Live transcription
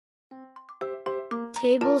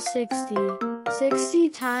Table 60. 60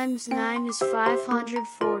 times 9 is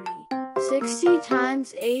 540. 60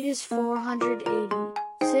 times 8 is 480.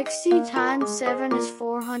 60 times 7 is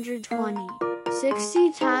 420.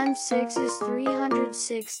 60 times 6 is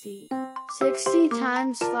 360. 60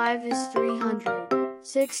 times 5 is 300.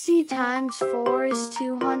 60 times 4 is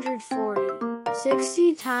 240.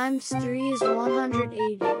 60 times 3 is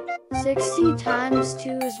 180. 60 times 2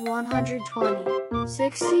 is 120.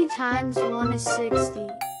 60 times 1 is 60.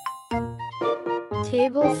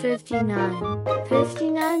 Table 59.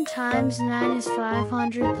 59 times 9 is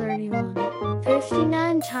 531.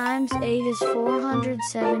 59 times 8 is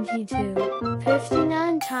 472.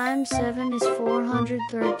 59 times 7 is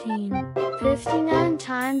 413. 59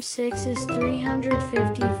 times 6 is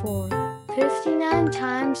 354. 59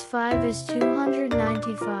 times 5 is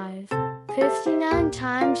 295. 59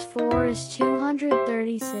 times 4 is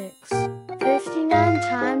 236. 59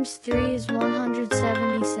 times 3 is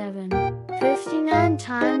 177. 59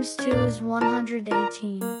 times 2 is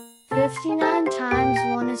 118. 59 times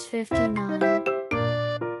 1 is 59.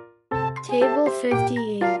 Table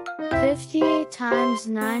 58. 58 times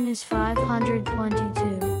 9 is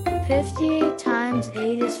 522. 58 times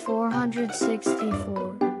 8 is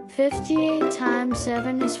 464. 58 times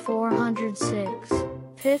 7 is 406.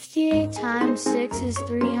 58 times 6 is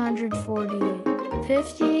 348.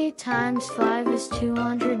 58 times 5 is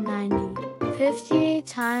 290. 58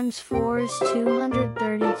 times 4 is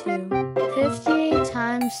 232. 58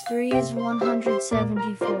 times 3 is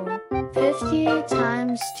 174. 58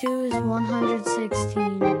 times 2 is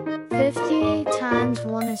 116. 58 times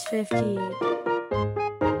 1 is 58.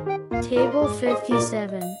 Table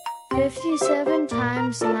 57. 57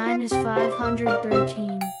 times 9 is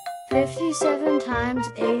 513. 57 times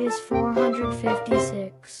 8 is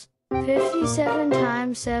 456. 57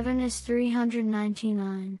 times 7 is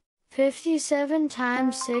 399. 57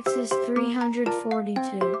 times 6 is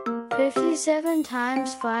 342. 57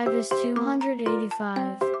 times 5 is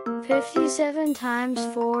 285. 57 times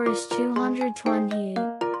 4 is 228.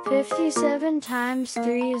 57 times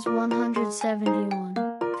 3 is 171.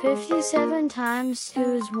 57 times 2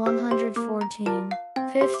 is 114.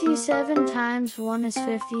 57 times 1 is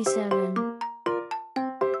 57.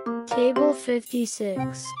 Table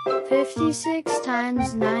 56. 56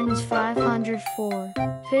 times 9 is 504.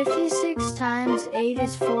 56 times 8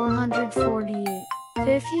 is 448.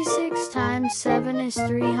 56 times 7 is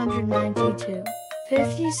 392.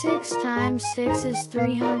 56 times 6 is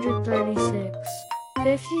 336.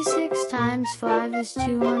 56 times 5 is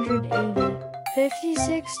 280.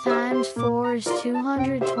 56 times 4 is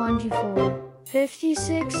 224.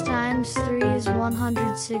 56 times 3 is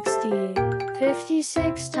 168.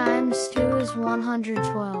 56 times 2 is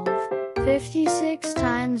 112. 56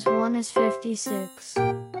 times 1 is 56.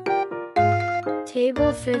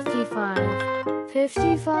 Table 55.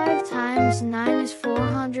 55 times 9 is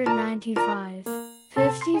 495.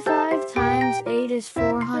 55 times 8 is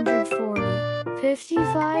 440.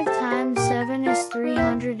 55 times 7 is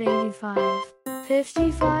 385.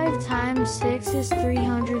 55 times 6 is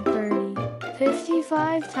 330.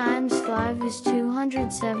 55 times 5 is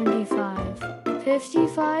 275.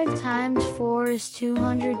 55 times 4 is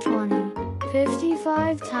 220.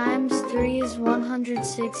 55 times 3 is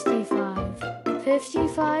 165.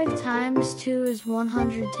 55 times 2 is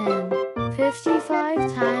 110.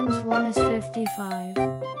 55 times 1 is 55.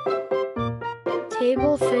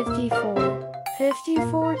 Table 54.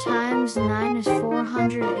 54 times 9 is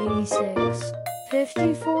 486.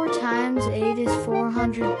 54 times 8 is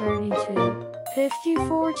 432.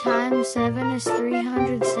 54 times 7 is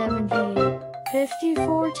 378.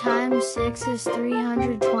 54 times 6 is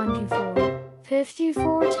 324.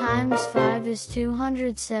 54 times 5 is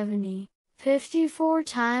 270. 54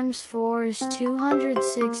 times 4 is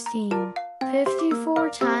 216. 54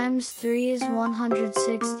 times 3 is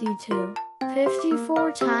 162.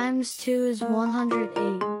 54 times 2 is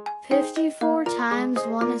 108. 54 times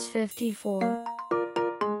 1 is 54.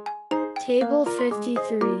 Table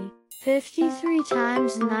 53. 53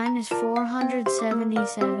 times 9 is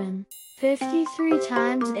 477. 53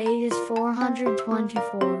 times 8 is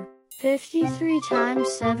 424. 53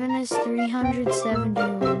 times 7 is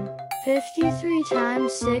 371. 53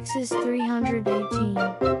 times 6 is 318.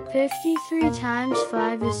 53 times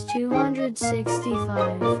 5 is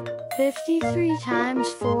 265. 53 times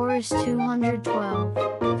 4 is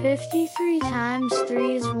 212. 53 times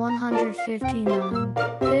 3 is 159.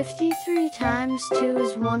 53 times 2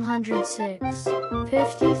 is 106.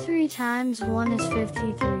 53 times 1 is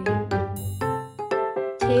 53.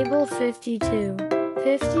 Table 52.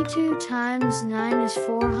 52 times 9 is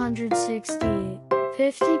 468.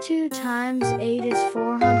 52 times 8 is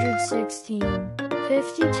 416.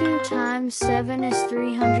 52 times 7 is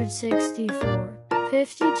 364.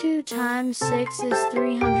 52 times 6 is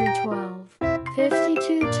 312.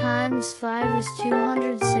 52 times 5 is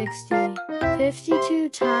 260. 52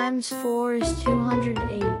 times 4 is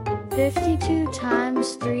 208. 52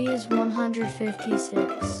 times 3 is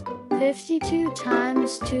 156. 52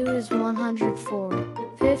 times 2 is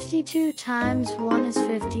 104. 52 times 1 is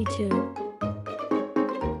 52.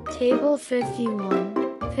 Table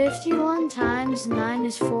 51. 51 times 9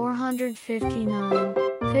 is 459.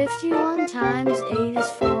 51 times 8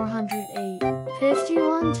 is 408.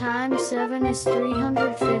 51 times 7 is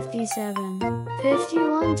 357.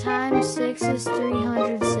 51 times 6 is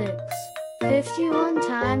 306. 51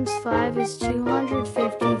 times 5 is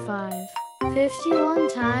 255. 51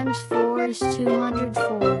 times 4 is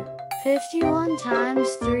 204. 51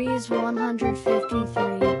 times 3 is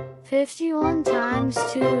 153. 51 times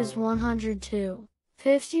 2 is 102.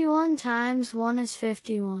 51 times 1 is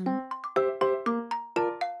 51.